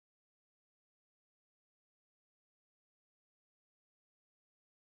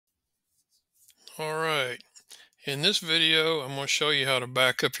All right. In this video, I'm going to show you how to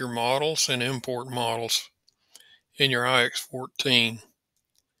back up your models and import models in your iX14.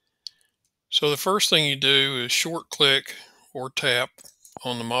 So the first thing you do is short click or tap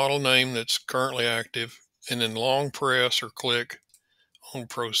on the model name that's currently active and then long press or click on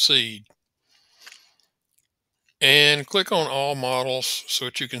proceed. And click on all models so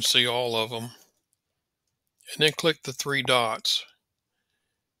that you can see all of them. And then click the three dots.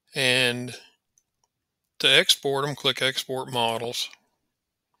 And to export them, click export models.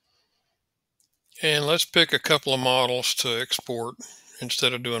 And let's pick a couple of models to export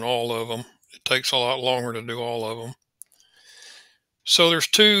instead of doing all of them. It takes a lot longer to do all of them. So there's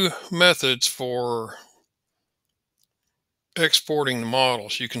two methods for exporting the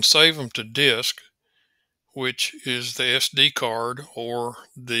models. You can save them to disk, which is the SD card or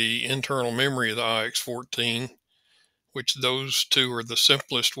the internal memory of the iX14, which those two are the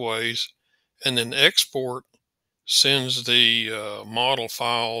simplest ways. And then export sends the model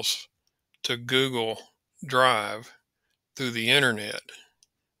files to Google Drive through the internet,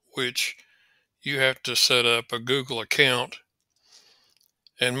 which you have to set up a Google account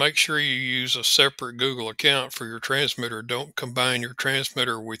and make sure you use a separate Google account for your transmitter. Don't combine your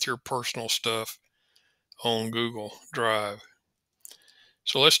transmitter with your personal stuff on Google Drive.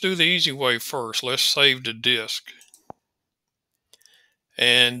 So let's do the easy way first. Let's save to disk.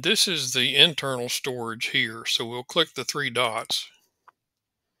 And this is the internal storage here. So we'll click the three dots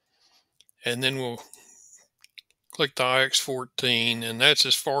and then we'll click the iX14, and that's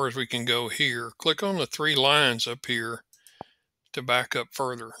as far as we can go here. Click on the three lines up here to back up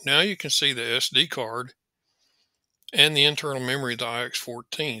further. Now you can see the SD card and the internal memory of the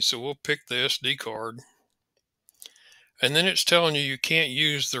iX14. So we'll pick the SD card. And then it's telling you can't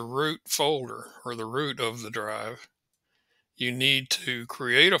use the root folder or the root of the drive. You need to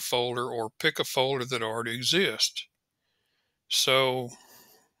create a folder or pick a folder that already exists. So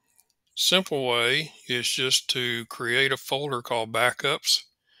simple way is just to create a folder called backups.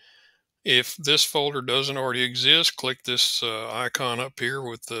 If this folder doesn't already exist, click this icon up here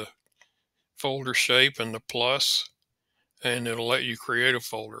with the folder shape and the plus, and it'll let you create a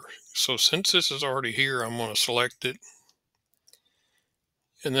folder. So since this is already here, I'm going to select it.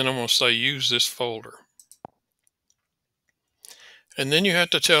 And then I'm going to say use this folder. And then you have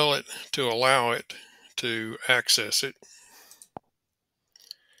to tell it to allow it to access it.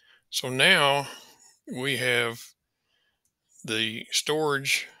 So now we have the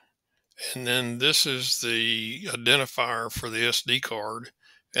storage, and then this is the identifier for the SD card,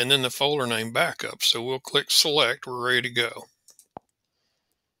 and then the folder name backup. So we'll click select, we're ready to go.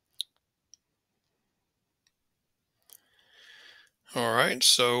 All right,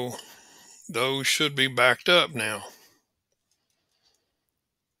 so those should be backed up now.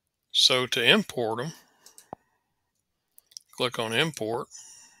 So to import them, click on import,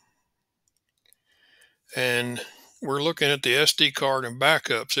 and we're looking at the SD card and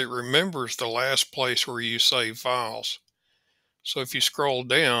backups. It remembers the last place where you save files. So if you scroll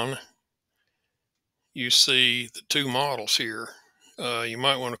down, you see the two models here. You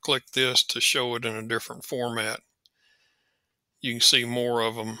might want to click this to show it in a different format. You can see more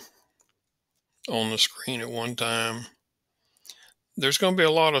of them on the screen at one time. There's going to be a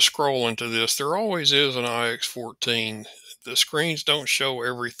lot of scrolling to this. There always is an iX14. The screens don't show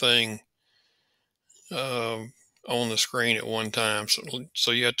everything on the screen at one time,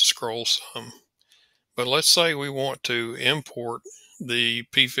 so you have to scroll some. But let's say we want to import the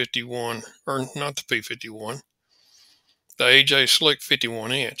P51, or not the P51, the AJ Slick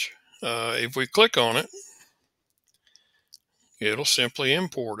 51 inch. If we click on it, it'll simply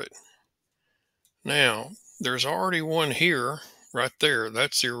import it. Now, there's already one here, right there.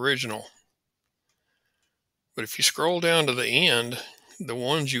 That's the original. But if you scroll down to the end, the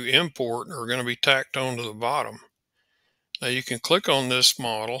ones you import are going to be tacked onto the bottom. Now you can click on this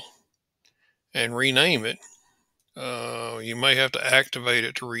model and rename it. You may have to activate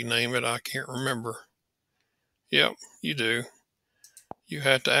it to rename it. I can't remember. Yep, you do. You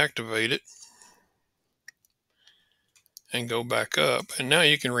have to activate it and go back up, and now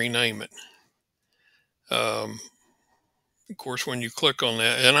you can rename it. Of course, when you click on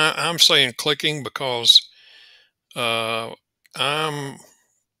that, and I'm saying clicking because I'm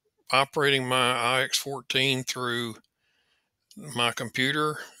operating my iX14 through my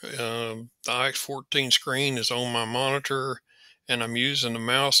computer. The iX14 screen is on my monitor, and I'm using the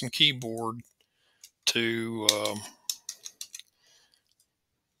mouse and keyboard to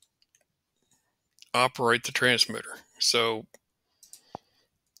operate the transmitter. So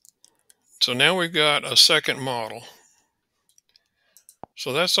now we've got a second model.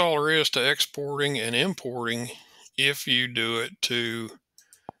 So that's all there is to exporting and importing if you do it to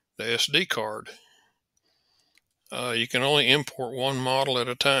the SD card. You can only import one model at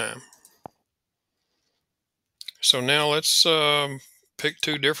a time. So now let's pick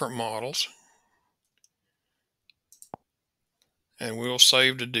two different models, and we'll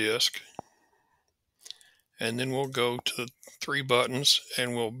save the disk. And then we'll go to the three buttons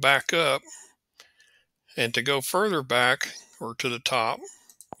and we'll back up. And to go further back or to the top,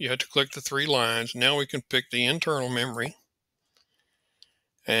 you have to click the three lines. Now we can pick the internal memory,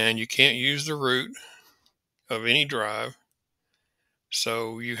 and you can't use the root of any drive.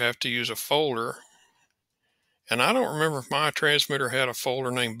 So you have to use a folder. And I don't remember if my transmitter had a folder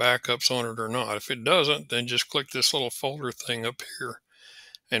named backups on it or not. If it doesn't, then just click this little folder thing up here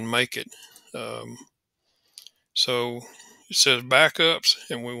and make it. So it says backups,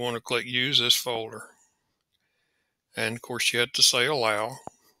 and we want to click use this folder. And of course you have to say allow.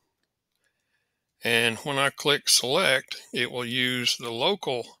 And when I click select, it will use the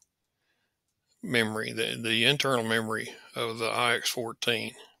local memory, the internal memory of the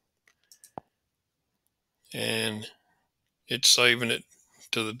iX14. And it's saving it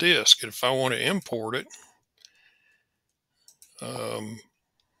to the disk. And if I want to import it,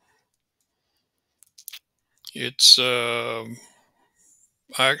 it's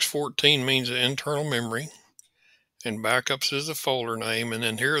iX14 means the internal memory, and backups is the folder name, and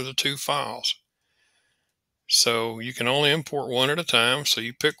then here are the two files. So you can only import one at a time, so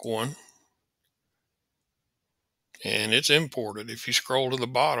you pick one, and it's imported. If you scroll to the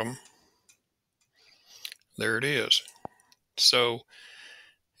bottom, there it is. So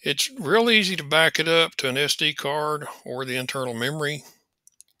it's real easy to back it up to an SD card or the internal memory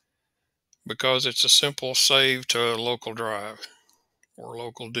because it's a simple save to a local drive or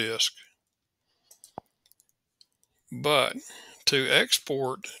local disk. But to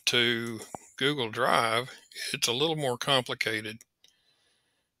export to Google Drive, it's a little more complicated.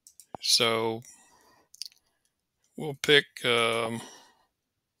 So we'll pick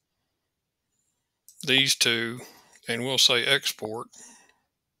these two and we'll say export.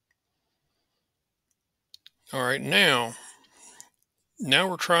 All right, now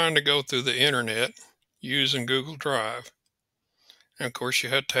we're trying to go through the internet using Google Drive. And of course, you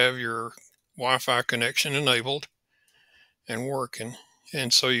have to have your Wi-Fi connection enabled and working.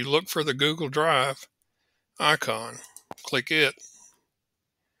 And so you look for the Google Drive icon, click it,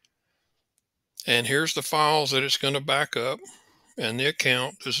 and here's the files that it's going to back up and the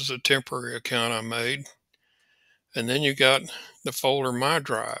account. This is a temporary account I made. And then you got the folder My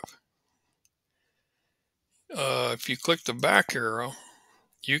Drive. If you click the back arrow,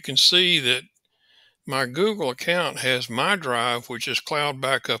 you can see that my Google account has My Drive, which is cloud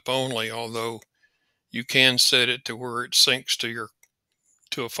backup only, although you can set it to where it syncs to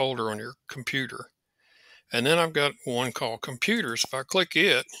a folder on your computer. And then I've got one called Computers. If I click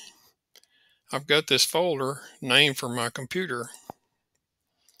it, I've got this folder named for my computer.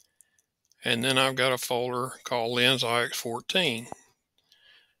 And then I've got a folder called Lens iX14.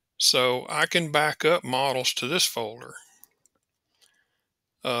 So I can back up models to this folder.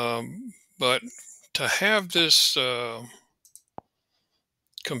 But to have this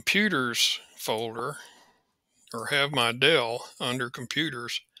computers folder, or have my Dell under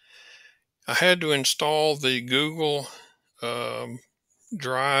computers, I had to install the Google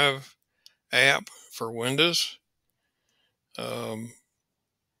Drive app for Windows,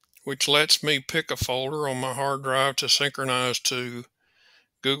 which lets me pick a folder on my hard drive to synchronize to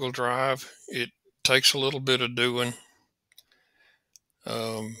Google Drive. It takes a little bit of doing.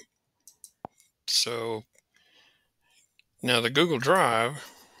 So now the Google Drive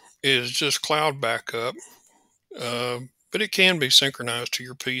is just cloud backup, but it can be synchronized to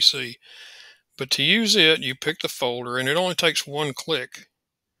your PC. But to use it, you pick the folder, and it only takes one click.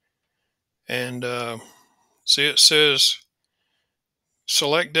 And see, it says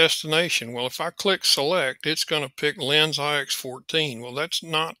select destination. Well, if I click select, it's going to pick Lens iX14. Well, that's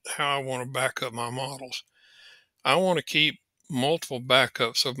not how I want to back up my models. I want to keep multiple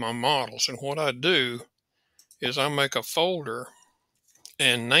backups of my models. And what I do is I make a folder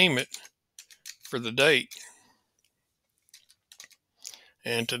and name it for the date.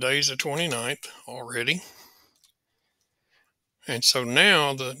 And today's the 29th already. And so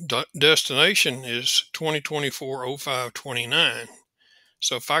now the destination is 2024-05-29.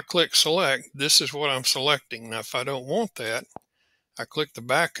 So if I click select, this is what I'm selecting. Now, if I don't want that, I click the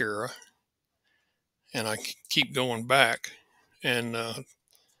back arrow and I keep going back. And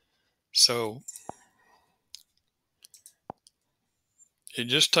so it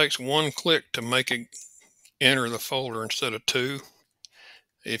just takes one click to make it enter the folder instead of two.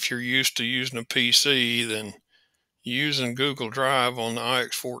 If you're used to using a PC, then using Google Drive on the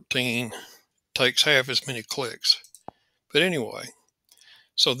iX14 takes half as many clicks. But anyway,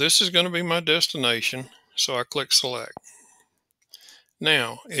 so this is going to be my destination. So I click select.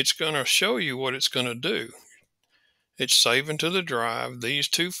 Now it's going to show you what it's going to do. It's saving to the drive these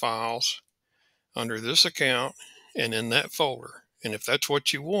two files under this account and in that folder. And if that's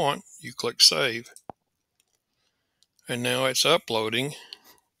what you want, you click save. And now it's uploading.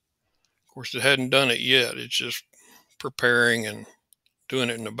 Of course, it hadn't done it yet. It's just preparing and doing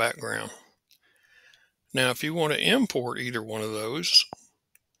it in the background. Now, if you want to import either one of those,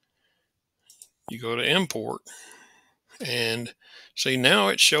 you go to import and see now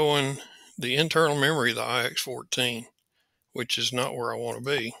it's showing the internal memory of the iX14, which is not where I want to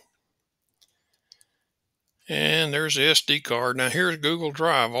be. And there's the SD card. Now here's Google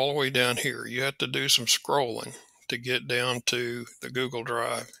Drive all the way down here. You have to do some scrolling to get down to the Google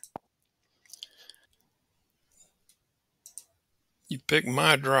Drive. You pick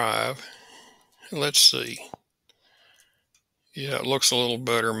My Drive. Let's see. Yeah, it looks a little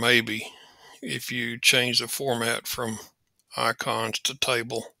better maybe if you change the format from icons to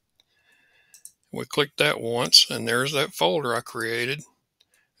table. We click that once, and there's that folder I created.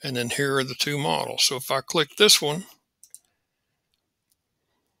 And then here are the two models. So if I click this one,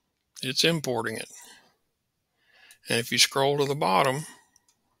 it's importing it. And if you scroll to the bottom,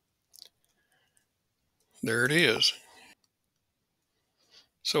 there it is.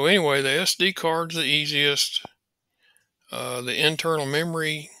 So anyway, the SD card's the easiest. The internal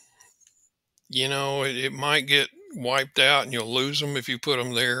memory, it might get wiped out and you'll lose them if you put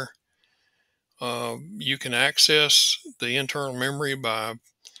them there. You can access the internal memory by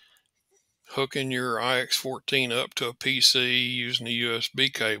hooking your iX14 up to a PC using a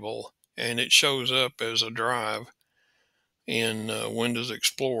USB cable, and it shows up as a drive in Windows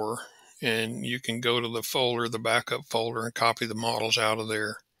Explorer, and you can go to the folder, the backup folder, and copy the models out of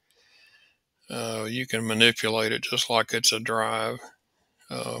there. You can manipulate it just like it's a drive.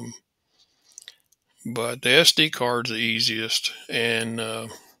 But the SD card's the easiest and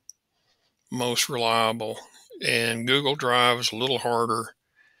most reliable, and Google Drive is a little harder.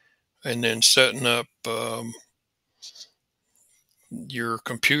 And then setting up your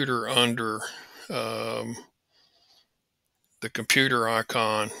computer under the computer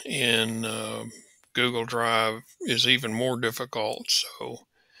icon in Google Drive is even more difficult. So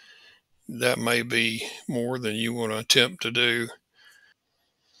that may be more than you want to attempt to do.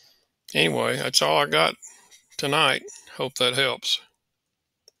 Anyway, that's all I got tonight. Hope that helps.